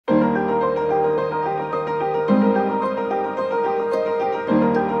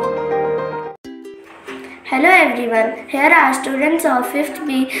Hello everyone, here are students of 5th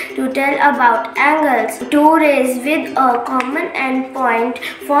B to tell about angles. Two rays with a common endpoint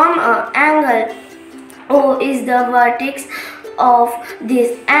form an angle. O is the vertex of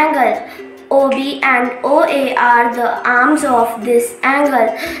this angle. OB and OA are the arms of this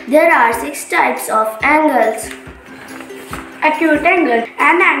angle. There are 6 types of angles. Acute angle.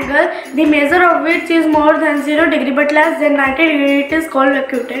 An angle, the measure of which is more than 0 degree but less than 90 degree, it is called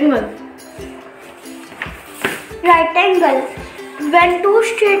acute angle. Right angle. When two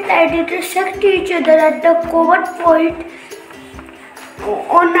straight lines intersect each other at the common point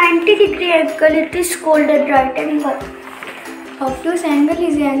on 90 degree angle, it is called a right angle. Obtuse angle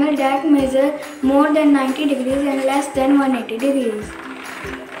is the angle that measures more than 90 degrees and less than 180 degrees.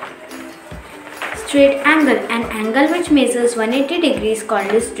 Straight angle. An angle which measures 180 degrees called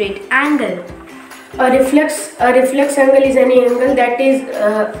a straight angle. A reflex angle is any angle that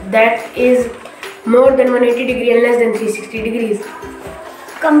is more than 180 degree and less than 360 degrees.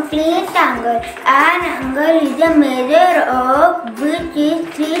 Complete angle. An angle is a measure of which is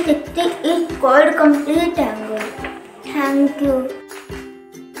 360 is called complete angle. Thank you.